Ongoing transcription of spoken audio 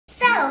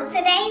So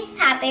today's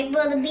topic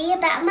will be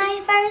about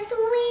my first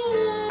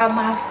wig. About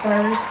my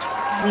first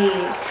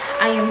wig.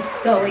 I am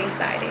so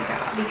excited,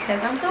 y'all, because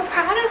I'm so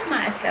proud of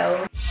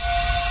myself.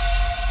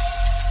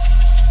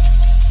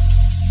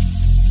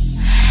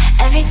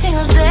 Every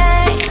single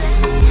day,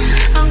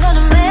 I'm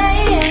gonna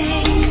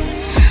make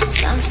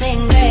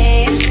something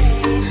great.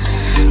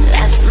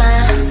 That's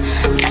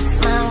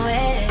my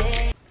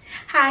way.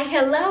 Hi,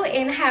 hello,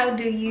 and how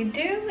do you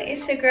do?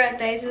 It's your girl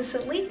Deja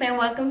Shalif, and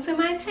welcome to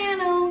my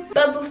channel.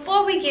 But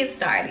before we get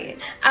started,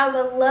 I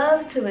would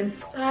love to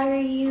inspire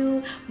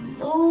you,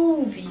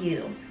 move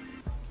you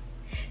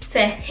to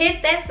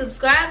hit that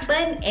subscribe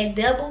button and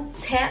double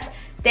tap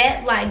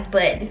that like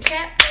button.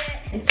 Tap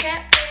that and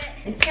tap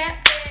that and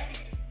tap that.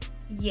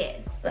 Yes,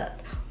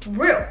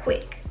 real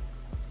quick.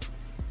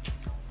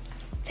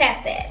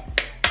 Tap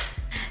that.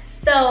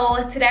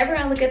 So today we're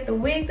gonna look at the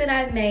wig that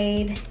I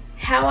made,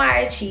 how I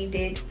achieved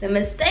it, the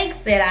mistakes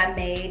that I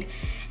made,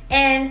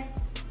 and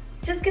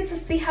just get to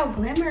see how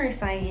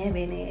glamorous I am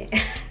in it.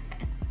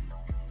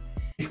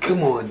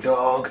 Come on,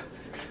 dog.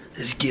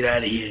 Let's get out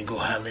of here and go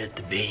holler at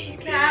the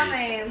babe,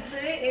 man.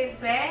 Put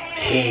it back.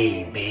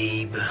 Hey,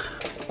 babe.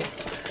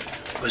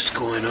 What's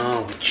going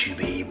on with you,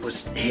 babe?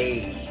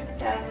 Hey,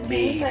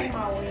 babe.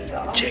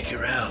 Check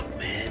her out,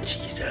 man.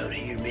 She's out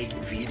here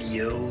making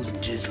videos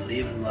and just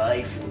living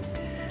life and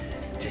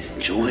just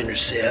enjoying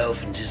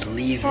herself and just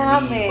leaving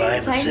me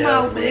by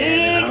myself,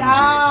 man. And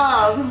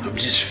I'm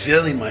just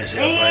feeling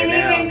myself right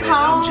now,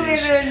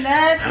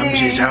 man. I'm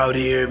just out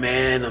here,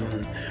 man.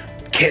 I'm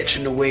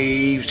catching the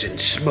waves and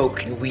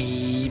smoking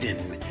weed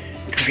and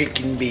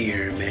drinking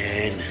beer,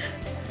 man.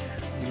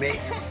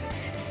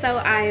 So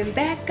I am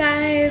back,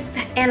 guys,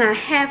 and I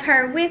have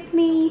her with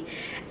me.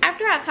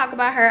 After I talk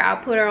about her, I'll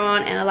put her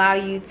on and allow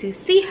you to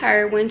see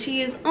her when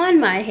she is on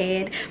my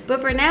head. But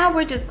for now,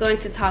 we're just going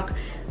to talk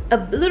a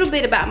little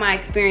bit about my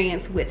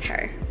experience with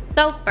her.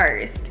 So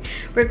first,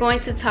 we're going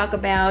to talk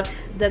about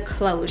the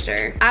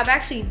closure. I've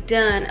actually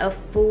done a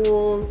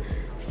full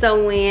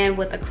sew-in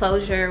with a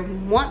closure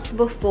once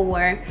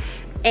before,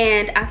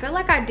 and I feel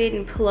like I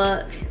didn't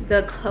pluck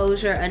the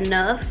closure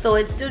enough, so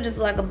it's still just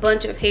like a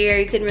bunch of hair.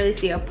 You couldn't really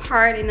see a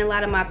part in a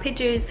lot of my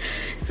pictures,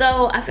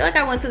 so I feel like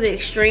I went to the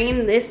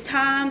extreme this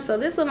time. So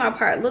this is what my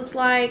part looks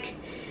like.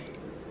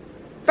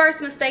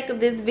 First mistake of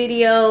this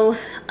video,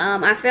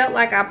 I felt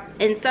like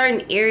in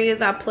certain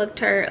areas I plucked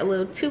her a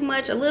little too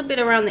much, a little bit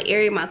around the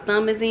area my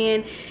thumb is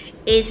in.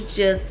 It's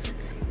just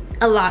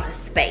a lot of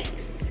space.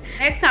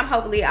 Next time,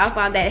 hopefully, I'll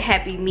find that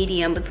happy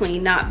medium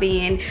between not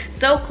being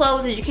so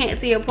close that you can't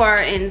see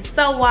apart and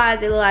so wide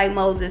that like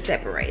Moses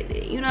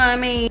separated. You know what I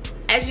mean?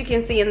 As you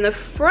can see in the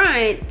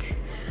front,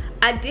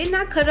 I did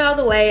not cut it all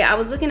the way. I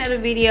was looking at a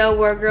video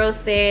where a girl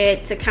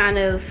said to kind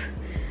of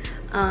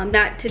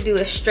not to do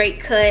a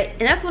straight cut,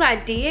 and that's what I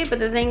did. But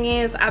the thing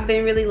is, I've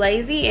been really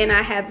lazy and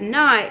I have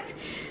not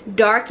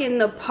darkened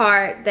the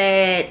part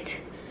that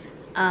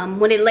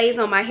when it lays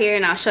on my hair,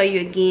 and I'll show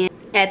you again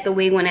at the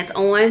wig when it's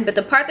on, but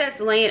the part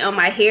that's laying on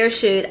my hair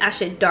I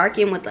should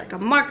darken with like a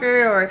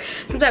marker or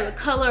some type of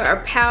color or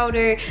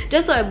powder,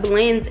 just so it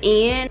blends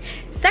in.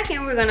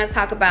 Second, we're going to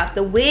talk about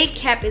the wig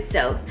cap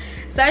itself.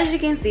 So as you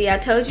can see, I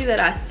told you that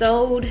I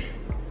sewed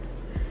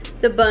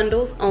the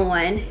bundles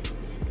on,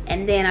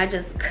 and then I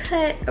just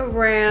cut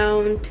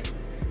around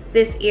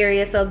this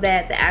area so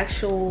that the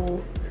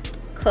actual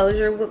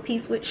closure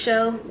piece would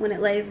show when it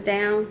lays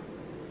down.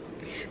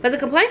 But the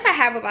complaints I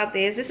have about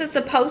this is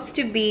supposed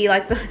to be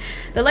like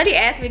the lady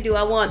asked me, do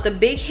I want the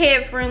big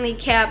head friendly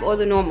cap or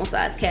the normal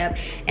size cap?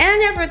 And I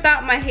never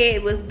thought my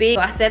head was big,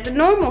 so I said the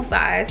normal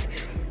size.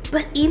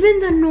 But even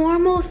the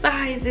normal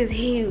size is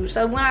huge.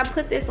 So when I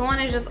put this on,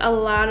 there's just a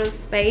lot of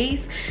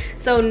space.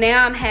 So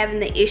now I'm having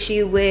the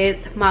issue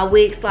with my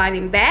wig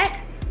sliding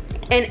back.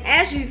 And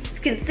as you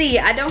can see,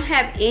 I don't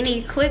have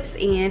any clips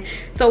in.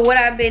 So what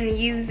I've been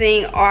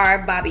using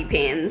are bobby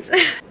pins.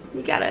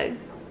 You gotta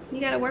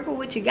work with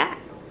what you got.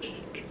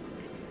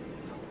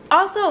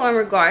 Also, in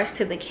regards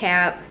to the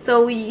cap,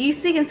 so you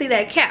can see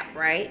that cap,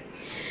 right?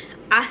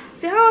 I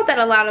saw that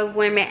a lot of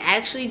women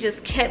actually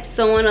just kept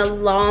sewing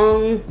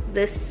along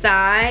the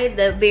side,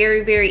 the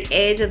very, very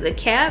edge of the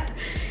cap.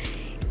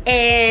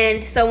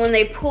 And so when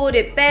they pulled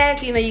it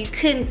back, you know, you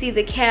couldn't see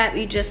the cap,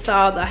 you just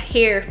saw the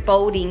hair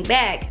folding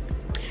back.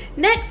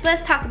 Next,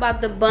 let's talk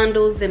about the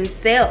bundles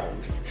themselves.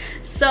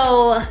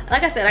 So,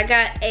 like I said, I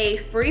got a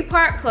free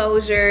part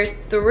closure,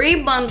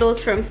 3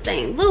 bundles from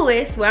St.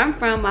 Louis, where I'm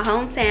from, my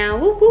hometown,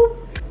 whoop whoop.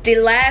 The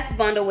last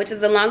bundle, which is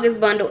the longest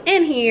bundle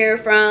in here,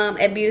 from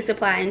a beauty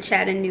supply in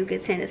Chattanooga,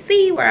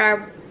 Tennessee, where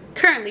I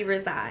currently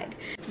reside.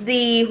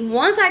 The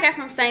ones I got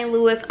from St.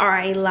 Louis are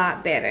a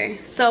lot better.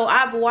 So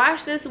I've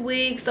washed this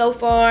wig so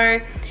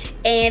far,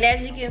 and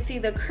as you can see,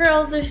 the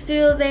curls are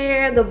still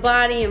there, the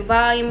body and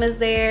volume is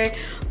there.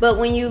 But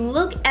when you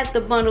look at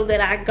the bundle that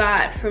I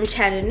got from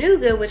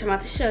Chattanooga, which I'm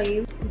about to show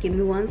you, give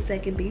me 1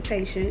 second, be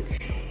patient,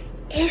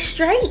 it's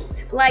straight.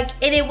 Like,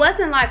 and it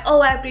wasn't like,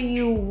 oh, after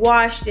you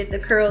washed it, the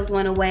curls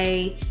went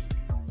away.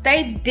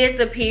 They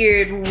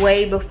disappeared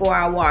way before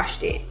I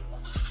washed it.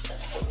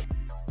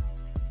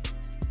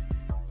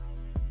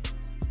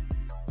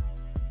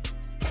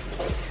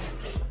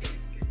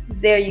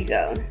 There you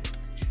go.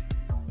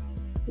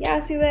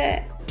 Y'all see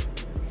that?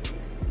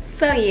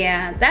 So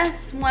yeah,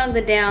 that's one of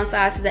the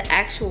downsides to the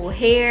actual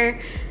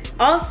hair.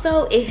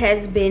 Also, it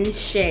has been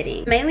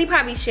shedding. Mainly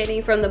probably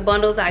shedding from the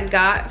bundles I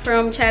got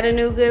from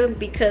Chattanooga,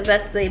 because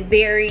that's the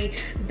very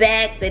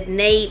back, the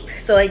nape,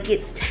 so it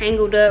gets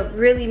tangled up,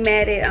 really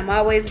matted. I'm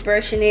always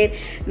brushing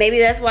it. Maybe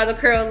that's why the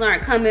curls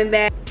aren't coming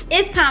back.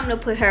 It's time to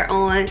put her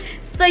on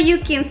so you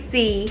can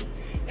see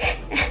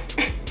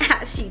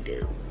how she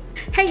do.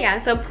 Hey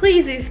y'all, so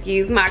please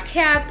excuse my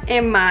cap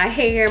and my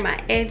hair, my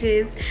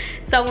edges.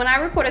 So when I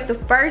recorded the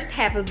first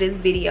half of this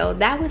video,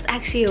 that was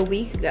actually a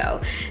week ago.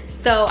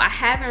 So I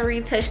haven't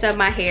retouched up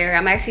my hair.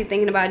 I'm actually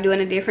thinking about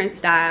doing a different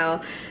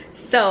style.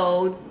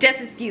 So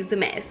just excuse the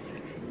mess.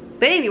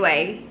 But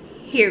anyway,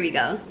 here we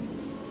go.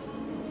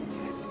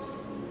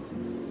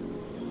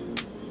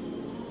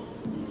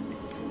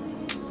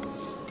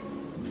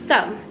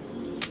 So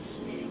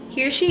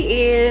here she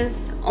is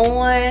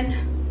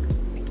on.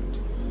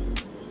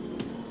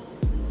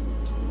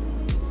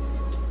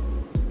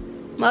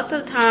 Most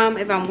of the time,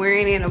 if I'm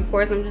wearing it, of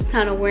course, I'm just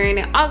kind of wearing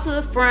it all to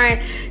the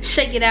front,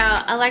 shake it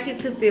out. I like it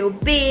to feel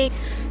big.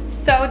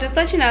 So just to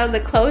let you know,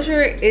 the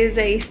closure is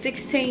a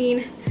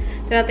 16,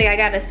 then I think I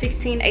got a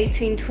 16,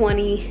 18,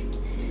 20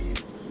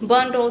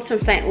 bundles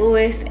from St.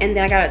 Louis, and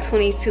then I got a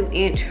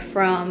 22-inch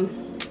from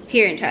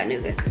here in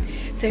Chattanooga.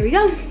 So here we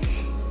go.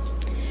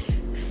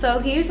 So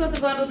here's what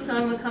the bundles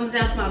come. It comes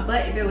down to my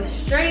butt if it was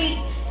straight.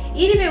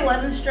 Even if it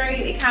wasn't straight,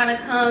 it kind of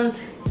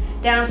comes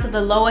down to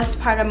the lowest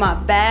part of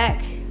my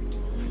back.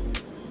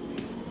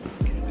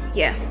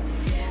 Yeah,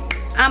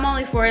 I'm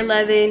only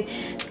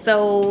 4'11",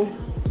 so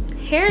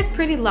hair is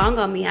pretty long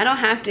on me. I don't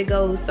have to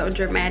go so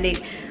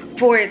dramatic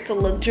for it to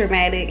look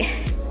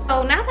dramatic.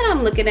 So now that I'm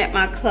looking at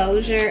my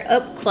closure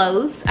up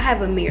close, I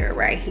have a mirror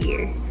right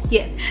here.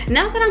 Yes,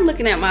 now that I'm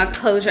looking at my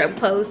closure up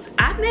close,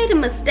 I made a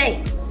mistake.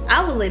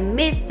 I will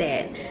admit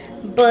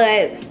that,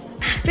 but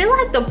I feel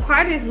like the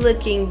part is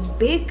looking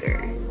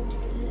bigger.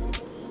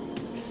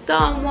 So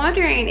I'm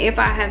wondering if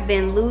I have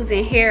been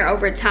losing hair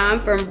over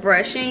time from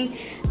brushing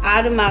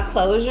out of my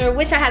closure,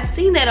 which I have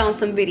seen that on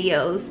some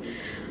videos,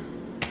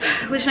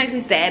 which makes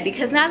me sad,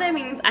 because now that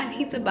means I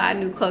need to buy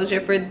new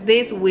closure for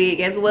this wig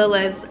as well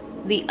as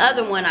the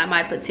other one I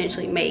might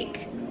potentially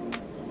make.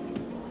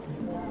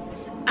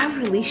 I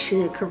really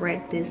should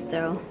correct this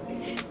though.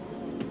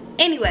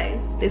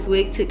 Anyway, this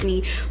wig took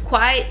me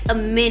quite a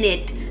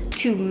minute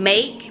to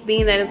make,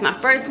 being that it's my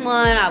first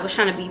one. I was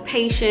trying to be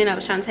patient, I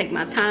was trying to take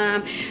my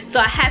time, so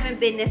I haven't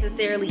been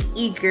necessarily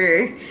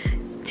eager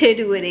to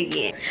do it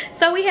again.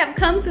 So we have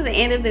come to the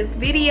end of this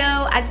video.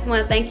 I just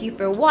want to thank you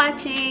for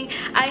watching.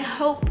 I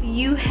hope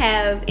you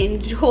have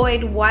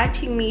enjoyed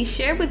watching me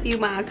share with you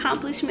my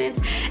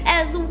accomplishments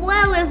as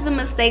well as the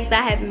mistakes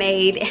I have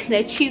made, and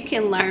that you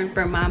can learn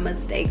from my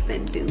mistakes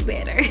and do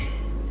better.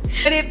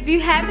 But if you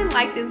haven't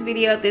liked this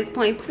video at this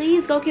point,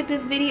 please go give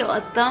this video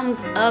a thumbs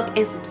up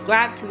and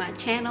subscribe to my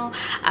channel.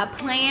 I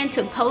plan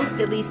to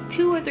post at least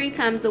 2 or 3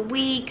 times a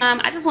week.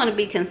 I just want to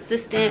be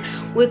consistent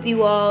with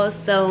you all,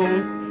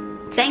 so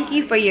thank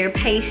you for your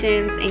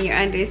patience and your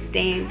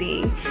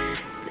understanding.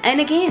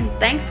 And again,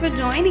 thanks for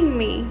joining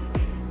me.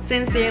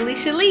 Sincerely,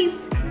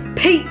 Shalise.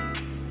 Peace.